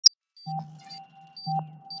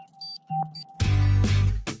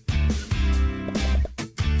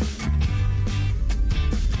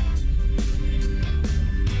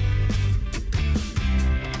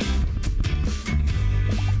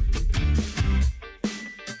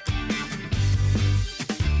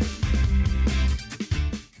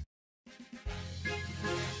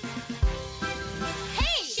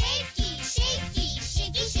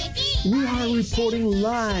We are reporting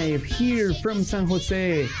live here from San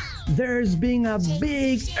Jose. There's been a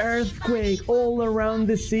big earthquake all around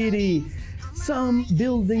the city. Some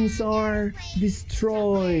buildings are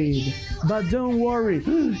destroyed, but don't worry.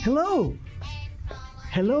 Hello!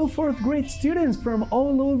 Hello, fourth grade students from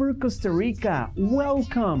all over Costa Rica.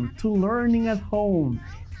 Welcome to Learning at Home.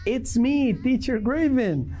 It's me, Teacher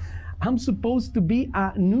Greivin. I'm supposed to be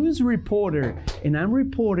a news reporter, and I'm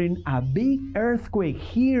reporting a big earthquake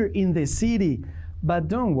here in the city. But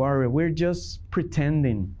don't worry, we're just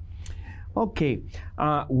pretending. Okay,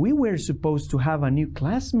 we were supposed to have a new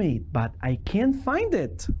classmate, but I can't find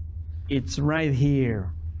it. It's right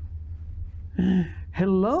here.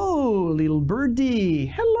 Hello, little birdie.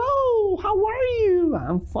 Hello, how are you?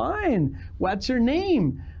 I'm fine. What's your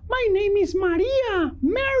name? My name is Maria,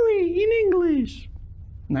 Mary in English.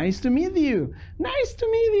 Nice to meet you. Nice to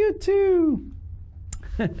meet you too.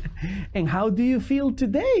 And how do you feel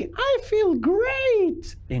today? I feel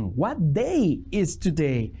great. And what day is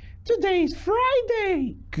today? Today is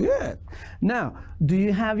Friday. Good. Now, do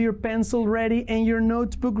you have your pencil ready and your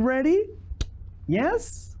notebook ready?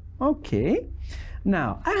 Yes? Okay.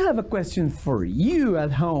 Now, I have a question for you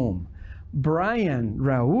at home. Brian,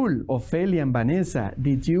 Raul, Ophelia, and Vanessa,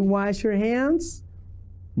 did you wash your hands?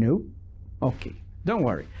 No? Okay. Don't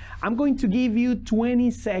worry. I'm going to give you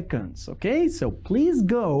 20 seconds, okay? So please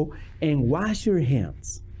go and wash your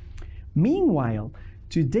hands. Meanwhile,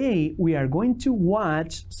 today we are going to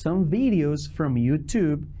watch some videos from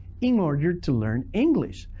YouTube in order to learn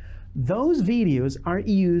English. Those videos are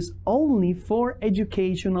used only for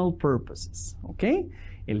educational purposes, okay?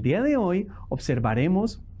 El día de hoy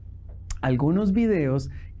observaremos algunos videos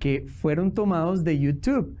que fueron tomados de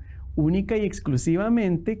YouTube, única y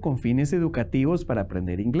exclusivamente con fines educativos para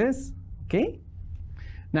aprender inglés. Okay?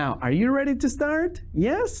 Now, are you ready to start?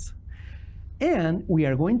 Yes? And we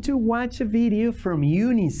are going to watch a video from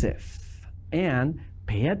UNICEF. And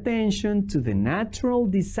pay attention to the natural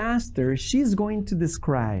disaster she's going to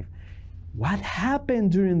describe. What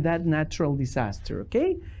happened during that natural disaster,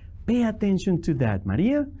 okay? Pay attention to that,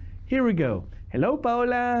 Maria. Here we go. Hello,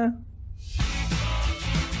 Paola.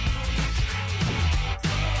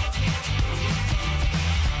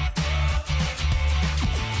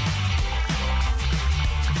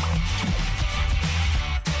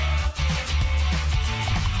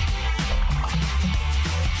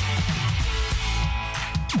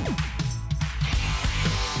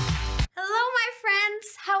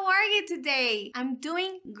 Today. I'm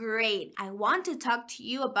doing great. I want to talk to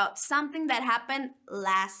you about something that happened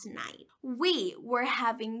last night. We were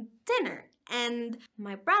having dinner and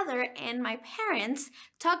my brother and my parents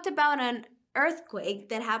talked about an earthquake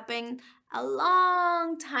that happened a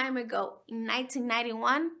long time ago in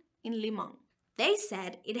 1991 in Limón. They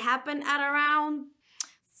said it happened at around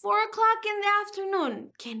 4 o'clock in the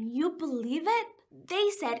afternoon. Can you believe it? They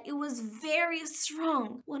said it was very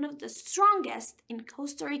strong, one of the strongest in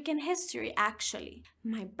Costa Rican history actually.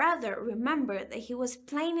 My brother remembered that he was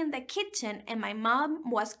playing in the kitchen and my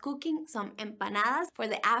mom was cooking some empanadas for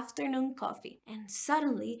the afternoon coffee. And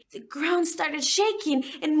suddenly the ground started shaking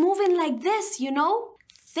and moving like this, you know?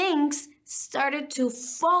 Things started to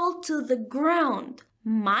fall to the ground.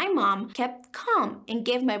 My mom kept calm and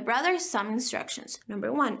gave my brother some instructions.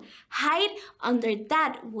 Number 1, hide under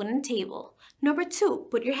that wooden table. Number 2,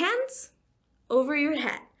 put your hands over your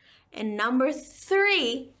head. And number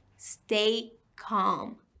 3, stay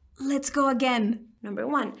calm. Let's go again. Number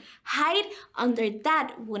 1, hide under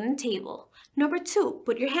that wooden table. Number 2,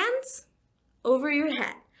 put your hands over your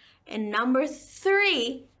head. And number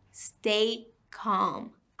 3, stay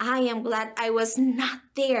calm. I am glad I was not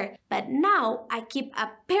there, but now I keep a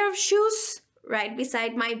pair of shoes right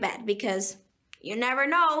beside my bed because you never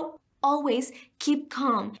know. Always keep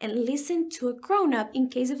calm and listen to a grown-up in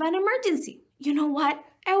case of an emergency. You know what?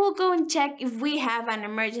 I will go and check if we have an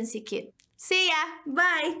emergency kit. See ya!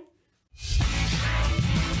 Bye!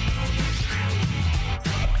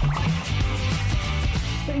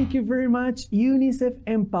 Thank you very much, UNICEF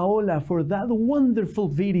and Paola, for that wonderful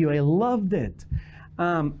video. I loved it.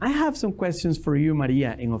 I have some questions for you,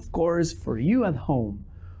 Maria, and of course for you at home.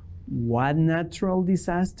 What natural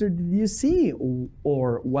disaster did you see,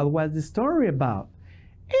 or what was the story about?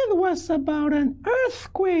 It was about an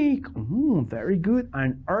earthquake. Very good,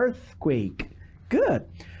 an earthquake. Good.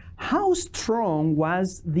 How strong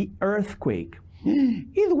was the earthquake?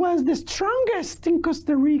 It was the strongest in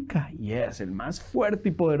Costa Rica. Yes, el más fuerte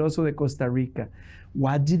y poderoso de Costa Rica.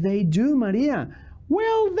 What did they do, Maria?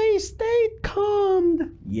 Well, they stayed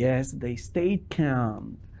calm. Yes, they stayed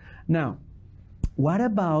calm. Now, what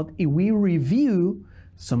about if we review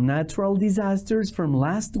some natural disasters from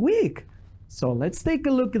last week? So let's take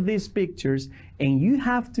a look at these pictures and you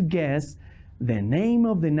have to guess the name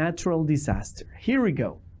of the natural disaster. Here we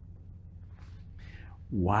go.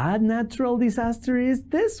 What natural disaster is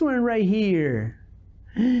this one right here?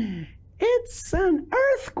 It's an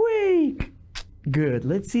earthquake. Good.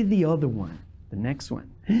 Let's see the other one, the next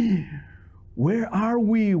one. Where are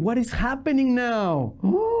we? What is happening now?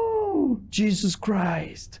 Oh, Jesus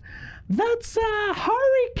Christ. That's a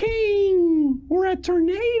hurricane or a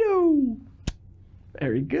tornado.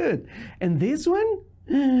 Very good. And this one?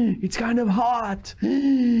 It's kind of hot.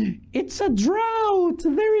 It's a drought.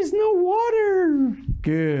 There is no water.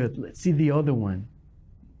 Good. Let's see the other one.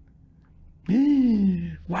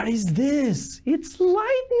 What is this? It's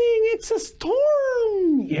lightning. It's a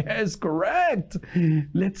storm. Yes, correct.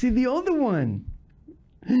 Let's see the other one.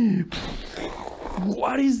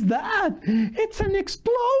 What is that? It's an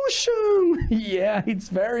explosion. Yeah, it's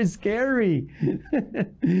very scary.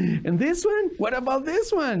 And this one? What about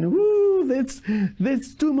this one? Ooh,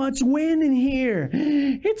 that's too much wind in here.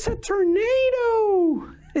 It's a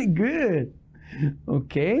tornado. Good.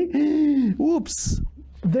 Okay. Oops.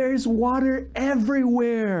 There's water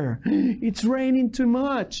everywhere. It's raining too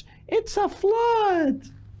much. It's a flood.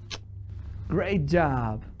 Great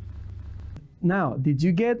job. Now, did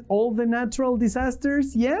you get all the natural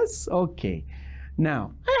disasters? Yes? Okay.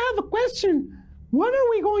 Now, I have a question. What are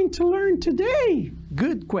we going to learn today?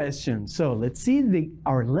 Good question. So let's see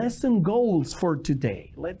our lesson goals for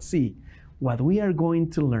today. Let's see what we are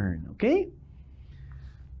going to learn, okay?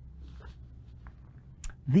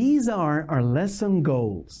 These are our lesson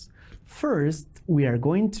goals. First, we are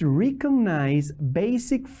going to recognize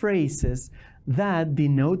basic phrases that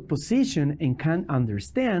denote position and can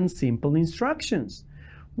understand simple instructions.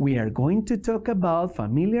 We are going to talk about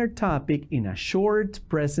familiar topic in a short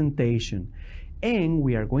presentation. And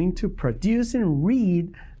we are going to produce and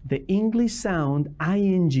read the English sound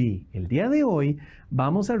ing. El día de hoy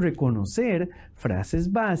vamos a reconocer frases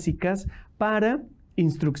básicas para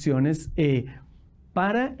instrucciones,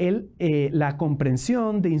 para la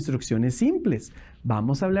comprensión de instrucciones simples.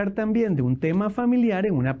 Vamos a hablar también de un tema familiar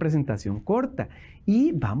en una presentación corta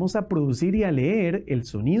y vamos a producir y a leer el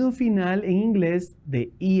sonido final en inglés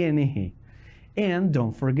de ing. And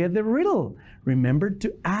don't forget the riddle. Remember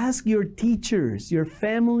to ask your teachers, your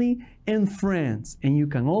family, and friends. And you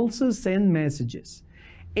can also send messages.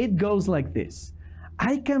 It goes like this.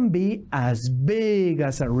 I can be as big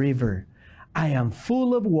as a river. I am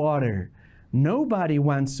full of water. Nobody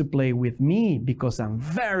wants to play with me because I'm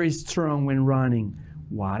very strong when running.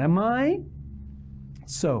 What am I?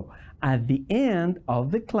 So, at the end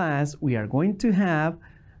of the class, we are going to have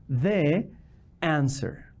the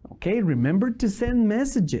answer. Okay, remember to send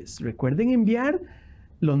messages. Recuerden enviar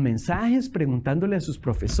los mensajes preguntándole a sus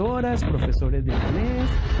profesoras, profesores de inglés.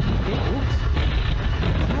 Okay, oops.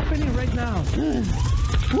 What's happening right now?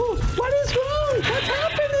 Ooh, what is wrong? What's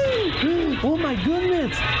happening? Oh my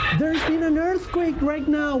goodness, there's been an earthquake right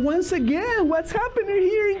now. Once again, what's happening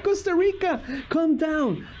here in Costa Rica? Calm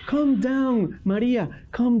down, Maria,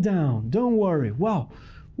 calm down. Don't worry. Wow,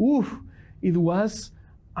 ooh, it was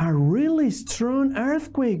a really strong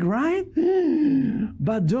earthquake, right?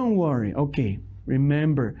 But don't worry. Okay,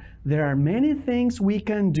 remember, there are many things we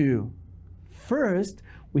can do. First,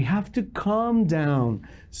 we have to calm down.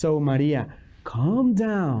 So, Maria, calm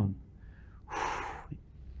down.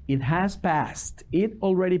 It has passed. It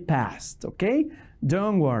already passed, okay?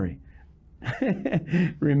 Don't worry.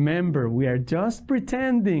 Remember, we are just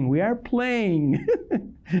pretending. We are playing.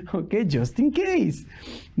 Okay, just in case.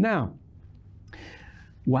 Now,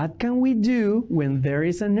 what can we do when there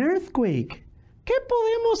is an earthquake? ¿Qué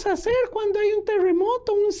podemos hacer cuando hay un terremoto,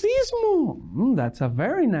 un sismo? That's a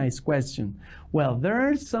very nice question. Well, there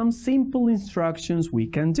are some simple instructions we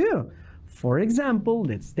can do. For example,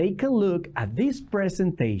 let's take a look at this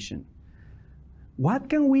presentation. What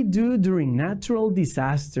can we do during natural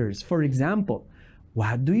disasters? For example,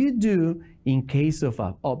 what do you do in case of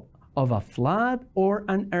a flood or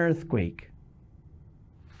an earthquake?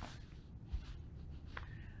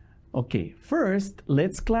 Okay, first,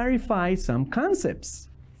 let's clarify some concepts.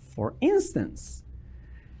 For instance,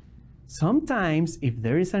 Sometimes, if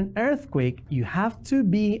there is an earthquake, you have to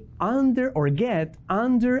be under or get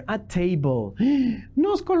under a table.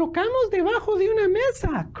 Nos colocamos debajo de una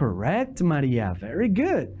mesa. Correct, Maria. Very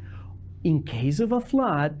good. In case of a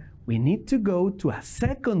flood, we need to go to a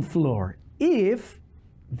second floor, if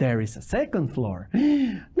there is a second floor.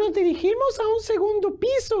 Nos dirigimos a un segundo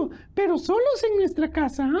piso, pero solos en nuestra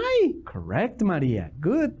casa hay. Correct, Maria.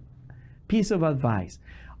 Good piece of advice.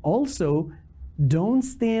 Also, don't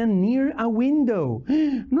stand near a window.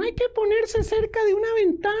 No hay que ponerse cerca de una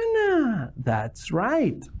ventana. That's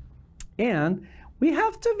right. And we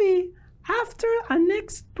have to be after a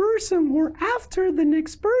next person or after the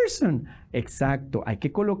next person. Exacto. Hay que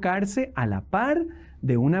colocarse a la par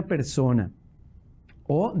de una persona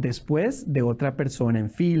o después de otra persona en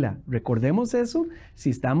fila. Recordemos eso si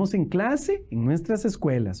estamos en clase en nuestras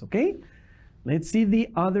escuelas, ¿ok? Let's see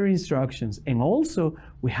the other instructions. And also,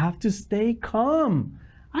 we have to stay calm.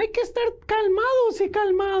 Hay que estar calmados y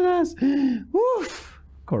calmadas. Uf,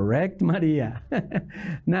 correct, Maria.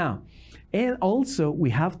 Now, and also,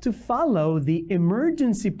 we have to follow the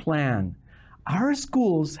emergency plan. Our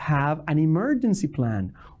schools have an emergency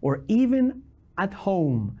plan, or even at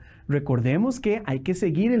home. Recordemos que hay que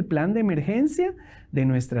seguir el plan de emergencia de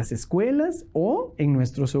nuestras escuelas o en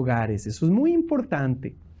nuestros hogares. Eso es muy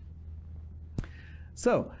importante.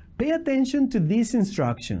 So, pay attention to these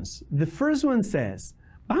instructions. The first one says,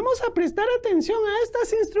 vamos a prestar atención a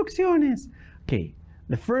estas instrucciones. Okay,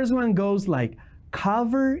 the first one goes like,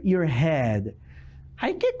 cover your head.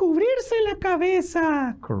 Hay que cubrirse la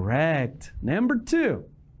cabeza. Correct. Number 2,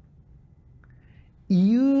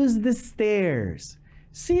 use the stairs.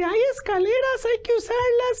 Si hay escaleras, hay que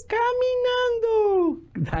usarlas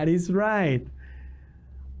caminando. That is right.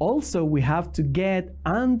 Also, we have to get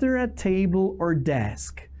under a table or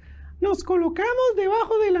desk. Nos colocamos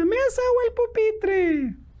debajo de la mesa o el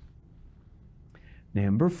pupitre.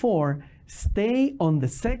 Number 4, stay on the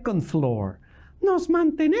second floor. Nos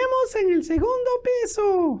mantenemos en el segundo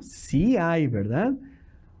piso. Sí hay, ¿verdad?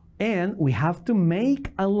 And we have to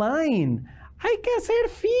make a line. Hay que hacer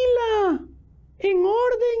fila, en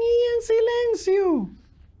orden y en silencio.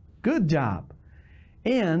 Good job.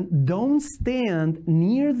 And don't stand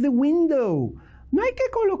near the window. No hay que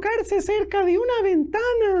colocarse cerca de una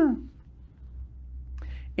ventana.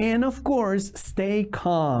 And of course, stay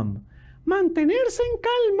calm. Mantenerse en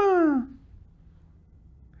calma.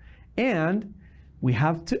 And we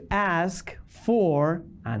have to ask for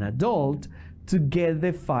an adult to get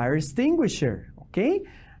the fire extinguisher. ¿Ok?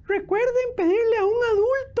 Recuerden pedirle a un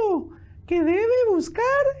adulto que debe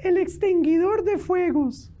buscar el extinguidor de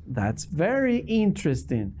fuegos. That's very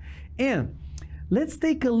interesting. And let's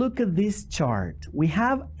take a look at this chart. We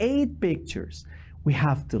have 8 pictures. We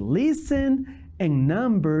have to listen and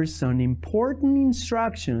number some important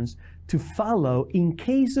instructions to follow in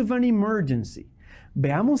case of an emergency.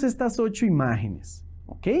 Veamos estas 8 imágenes,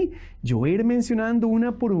 ¿ok? Yo voy a ir mencionando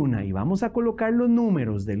una por una y vamos a colocar los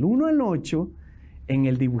números del 1 al 8 en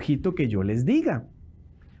el dibujito que yo les diga.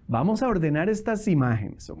 Vamos a ordenar estas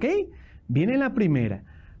imágenes, ¿ok? Viene la primera.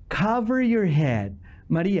 Cover your head.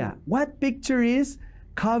 María, what picture is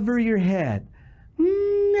cover your head?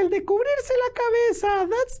 El de cubrirse la cabeza.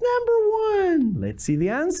 That's number 1. Let's see the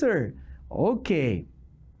answer. Okay.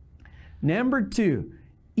 Number 2.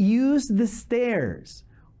 Use the stairs.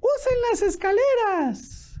 Usen las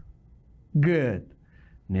escaleras. Good.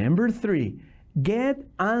 Number 3. Get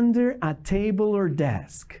under a table or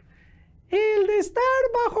desk. El de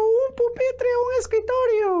estar bajo un pupitre o un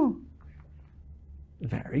escritorio.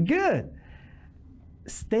 Very good.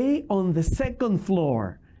 Stay on the second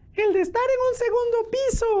floor. El de estar en un segundo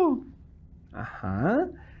piso.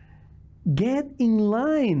 Ajá. Get in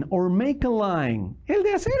line or make a line. El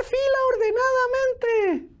de hacer fila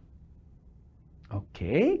ordenadamente.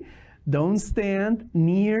 Okay. Don't stand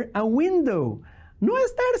near a window. No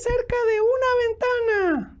estar cerca de una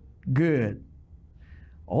ventana. Good.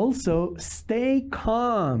 Also, stay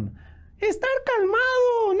calm. Estar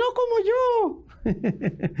calmado, no como yo.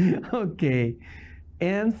 Okay.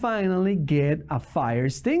 And finally, get a fire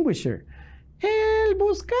extinguisher. El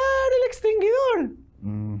buscar el extinguidor.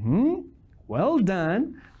 Well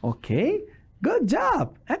done. Okay. Good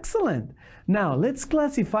job. Excellent. Now, let's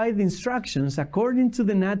classify the instructions according to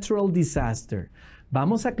the natural disaster.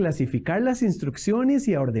 Vamos a clasificar las instrucciones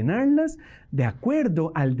y a ordenarlas de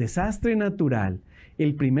acuerdo al desastre natural.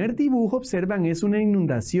 El primer dibujo, observan, es una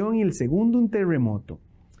inundación y el segundo un terremoto.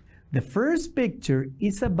 The first picture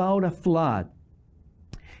is about a flood.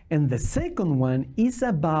 And the second one is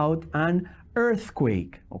about an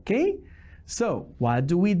earthquake, okay? So, what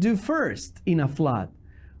do we do first in a flood?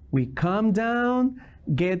 We come down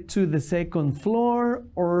get to the second floor,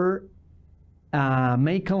 or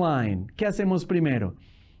make a line? ¿Qué hacemos primero?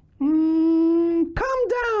 Calm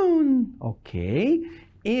down. Okay.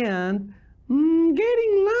 And get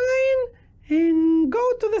in line and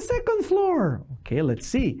go to the second floor. Okay, let's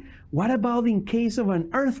see. What about in case of an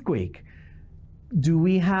earthquake? Do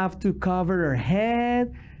we have to cover our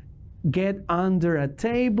head, get under a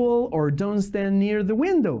table, or don't stand near the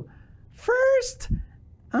window? First,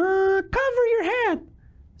 cover your head.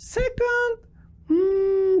 Second,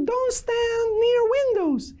 don't stand near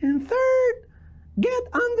windows. And third, get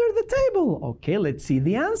under the table. Okay, let's see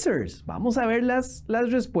the answers. Vamos a ver las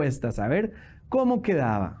respuestas, a ver cómo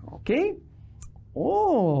quedaba. Okay.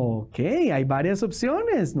 Oh, okay, hay varias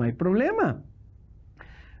opciones, no hay problema.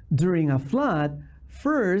 During a flood,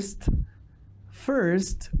 first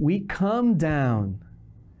we come down.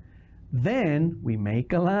 Then we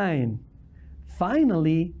make a line.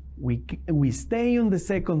 Finally, we stay on the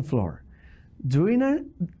second floor. During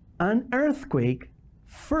an earthquake,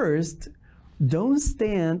 first, don't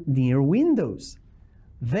stand near windows.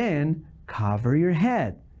 Then, cover your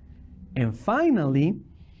head. And finally,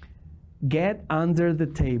 get under the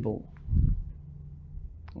table.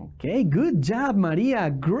 Okay, good job,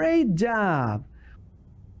 Maria. Great job.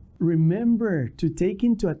 Remember to take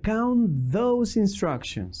into account those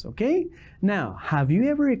instructions, okay? Now, have you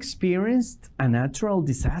ever experienced a natural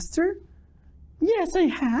disaster? Yes, I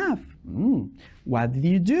have. What did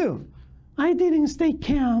you do? I didn't stay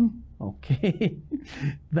calm. Okay,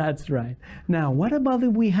 that's right. Now, what about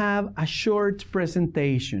if we have a short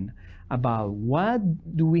presentation about what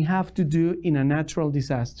do we have to do in a natural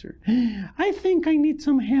disaster? I think I need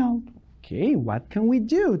some help. Okay, what can we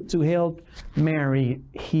do to help Mary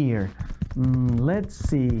here? Let's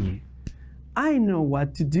see. I know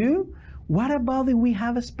what to do. What about if we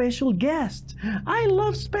have a special guest? I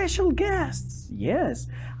love special guests. Yes,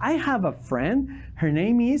 I have a friend. Her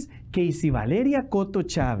name is Casey Valeria Coto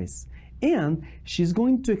Chavez. And she's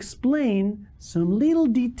going to explain some little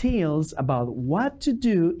details about what to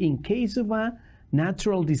do in case of a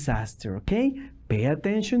natural disaster, okay? Pay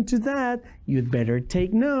attention to that. You'd better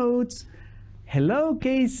take notes. Hello,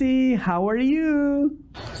 Casey. How are you?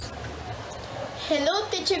 Hello,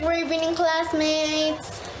 teacher Greivin and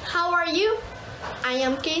classmates. How are you? I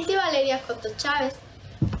am Casey Valeria Coto Chavez.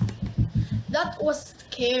 That was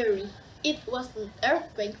scary. It was an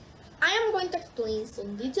earthquake. I am going to explain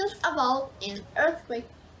some details about an earthquake.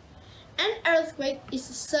 An earthquake is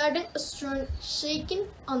a sudden strong shaking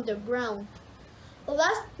on the ground.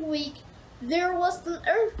 Last week, there was an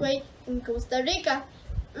earthquake in Costa Rica.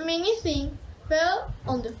 Many things fell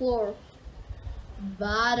on the floor.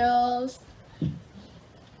 Bottles,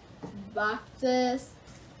 boxes,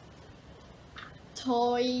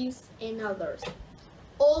 toys, and others.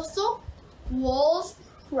 Also, walls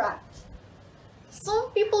cracked.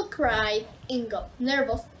 Some people cried and got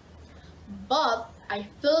nervous, but I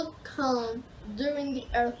felt calm during the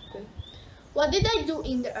earthquake. What did I do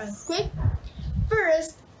in the earthquake?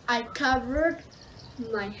 First, I covered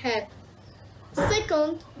my head.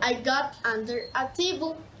 Second, I got under a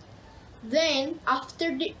table. Then,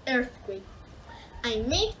 after the earthquake, I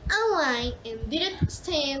made a line and didn't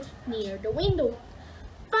stand near the window.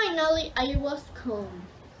 Finally, I was calm.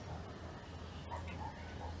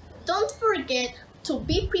 Don't forget to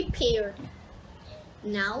be prepared.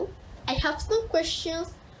 Now, I have some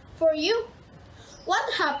questions for you.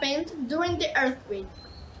 What happened during the earthquake?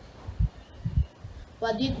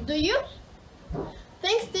 What did you?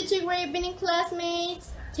 Thanks, teacher Greivin and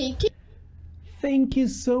classmates. Take care. Thank you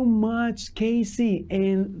so much, Casey,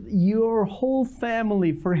 and your whole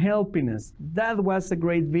family for helping us. That was a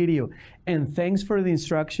great video. And thanks for the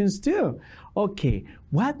instructions too. Okay,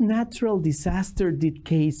 what natural disaster did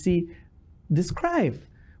Casey describe?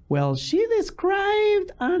 Well, she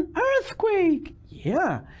described an earthquake.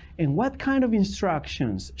 Yeah, and what kind of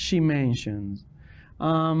instructions she mentioned?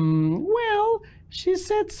 Well, she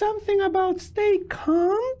said something about stay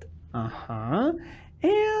calm.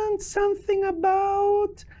 And something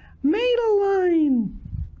about made a line.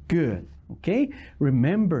 Good. Okay,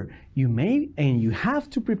 remember, you have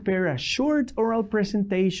to prepare a short oral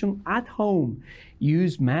presentation at home.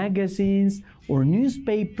 Use magazines or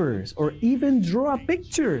newspapers or even draw a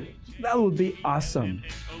picture. That would be awesome.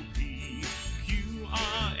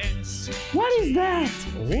 What is that?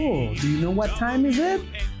 Oh, do you know what time is it?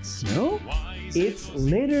 No? It's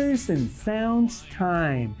letters and sounds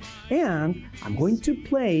time. And I'm going to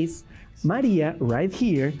place Maria right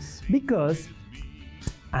here because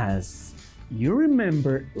as you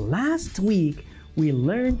remember, last week we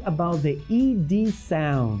learned about the ED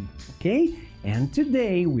sound, okay? And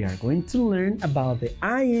today we are going to learn about the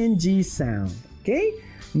ing sound, okay?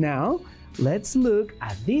 Now, let's look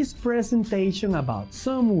at this presentation about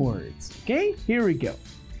some words, okay? Here we go.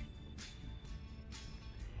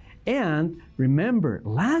 And remember,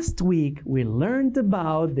 last week we learned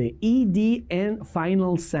about the ed and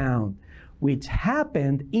final sound, which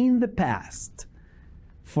happened in the past.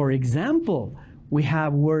 For example, we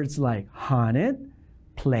have words like hunted,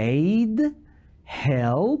 played,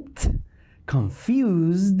 helped,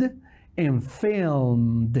 confused, and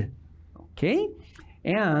filmed. Okay?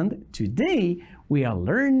 And today we are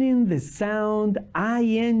learning the sound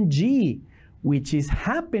ing, which is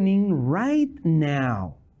happening right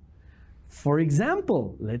now. For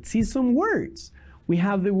example, let's see some words. We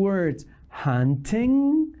have the words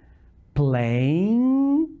hunting,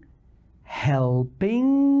 playing,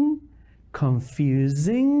 helping,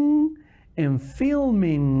 confusing, and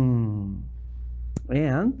filming.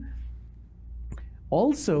 And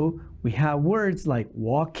also we have words like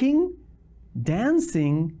walking,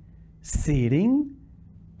 dancing, sitting,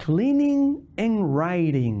 cleaning, and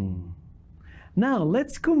writing. Now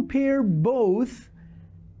let's compare both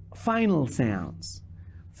final sounds.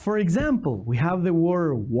 For example, we have the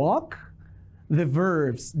word walk, the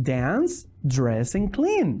verbs dance, dress, and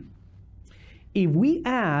clean. If we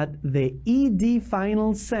add the ed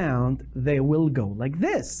final sound, they will go like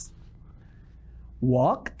this.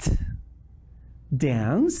 Walked,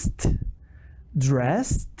 danced,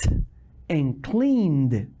 dressed, and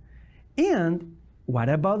cleaned. And what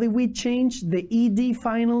about if we change the ed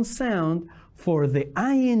final sound for the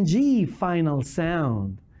ing final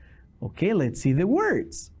sound? Okay, let's see the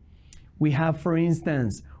words. We have, for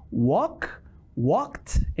instance, walk,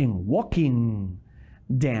 walked, and walking.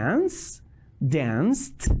 Dance,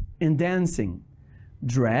 danced, and dancing.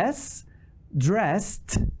 Dress,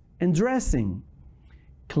 dressed, and dressing.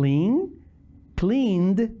 Clean,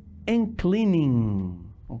 cleaned, and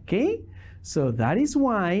cleaning. Okay? So that is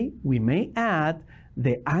why we may add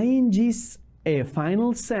the ing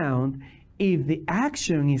final sound if the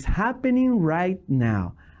action is happening right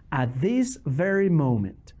now, at this very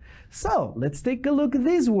moment. So let's take a look at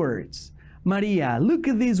these words. Maria, look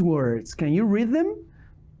at these words. Can you read them?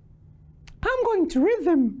 I'm going to read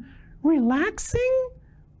them. Relaxing,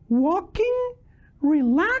 walking,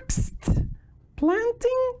 relaxed,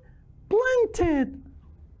 planting, planted.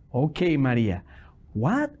 Okay, Maria.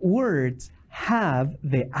 What words have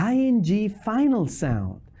the ing final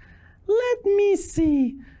sound? Let me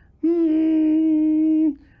see.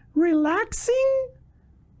 Relaxing,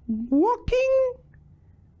 walking,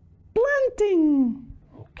 planting.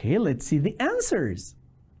 Okay, let's see the answers.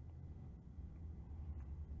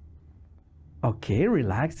 Okay,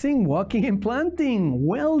 relaxing, walking, and planting.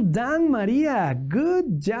 Well done, Maria.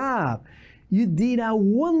 Good job. You did a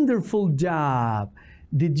wonderful job.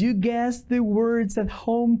 Did you guess the words at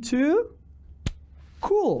home too?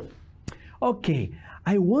 Cool. Okay,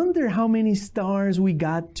 I wonder how many stars we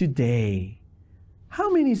got today.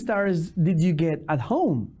 How many stars did you get at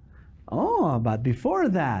home? Oh, but before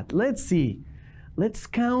that, let's see. Let's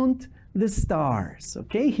count the stars.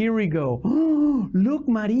 Okay, here we go. Oh, look,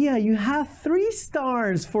 Maria, you have 3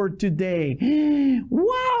 stars for today.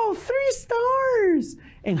 Wow, 3 stars.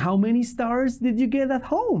 And how many stars did you get at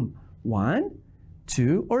home? 1,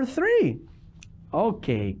 2, or 3?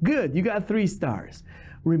 Okay, good. You got 3 stars.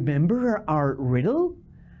 Remember our riddle?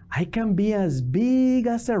 I can be as big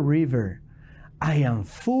as a river. I am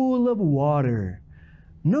full of water.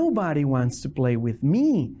 Nobody wants to play with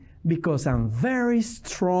me because I'm very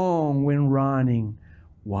strong when running.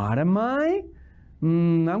 What am I?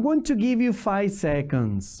 I'm going to give you 5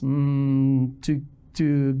 seconds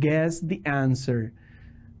to guess the answer.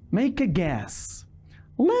 Make a guess.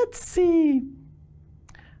 Let's see.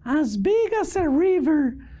 As big as a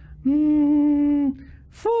river.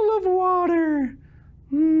 Full of water.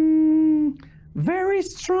 Very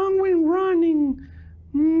strong when running.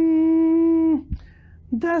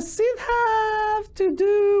 Does it have to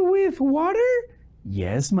do with water?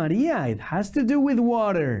 Yes, Maria, it has to do with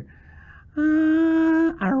water.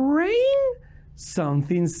 A rain?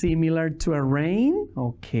 Something similar to a rain.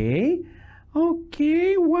 Okay.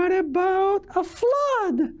 Okay, what about a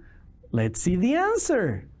flood? Let's see the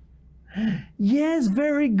answer. Yes,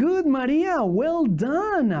 very good, Maria. Well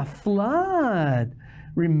done. A flood.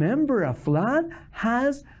 Remember, a flood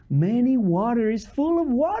has many water, is full of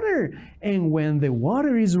water. And when the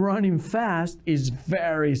water is running fast, it's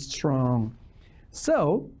very strong.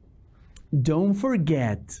 So, don't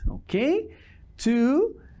forget, okay,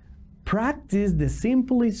 to practice the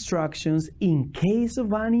simple instructions in case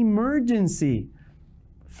of an emergency.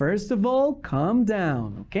 First of all, calm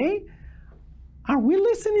down, okay? Are we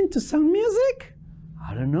listening to some music?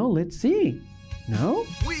 I don't know, let's see. No?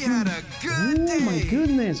 We had a good day. Oh my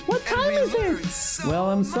goodness, what And time we is learned it? so Well,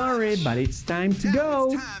 I'm sorry, much. but it's time to Now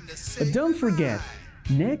go. it's time to say But don't goodbye. forget,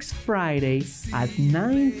 next Friday at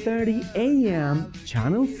 9:30 a.m.,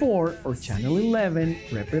 Channel 4 or Channel 11,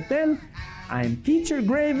 Repretel. I'm Teacher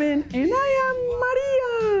Greivin and I am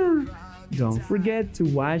Maria. Don't forget to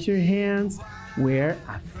wash your hands, wear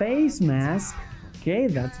a face mask. Okay,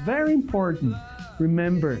 that's very important.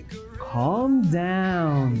 Remember, calm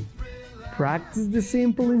down. Practice the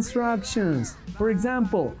simple instructions. For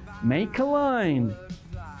example, make a line.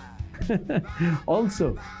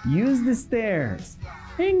 Also, use the stairs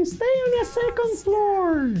and stay on the second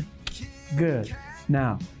floor. Good.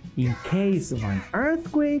 Now, in case of an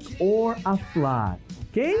earthquake or a flood,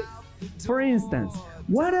 okay? For instance,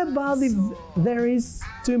 what about if there is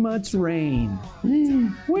too much rain?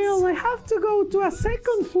 Well, I have to go to a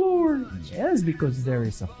second floor. Yes, because there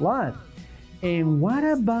is a flood. And what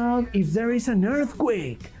about if there is an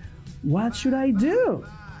earthquake? What should I do?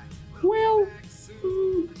 Well,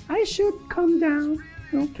 I should come down.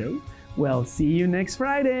 Okay. Well, see you next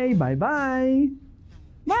Friday. Bye-bye.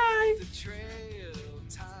 Bye.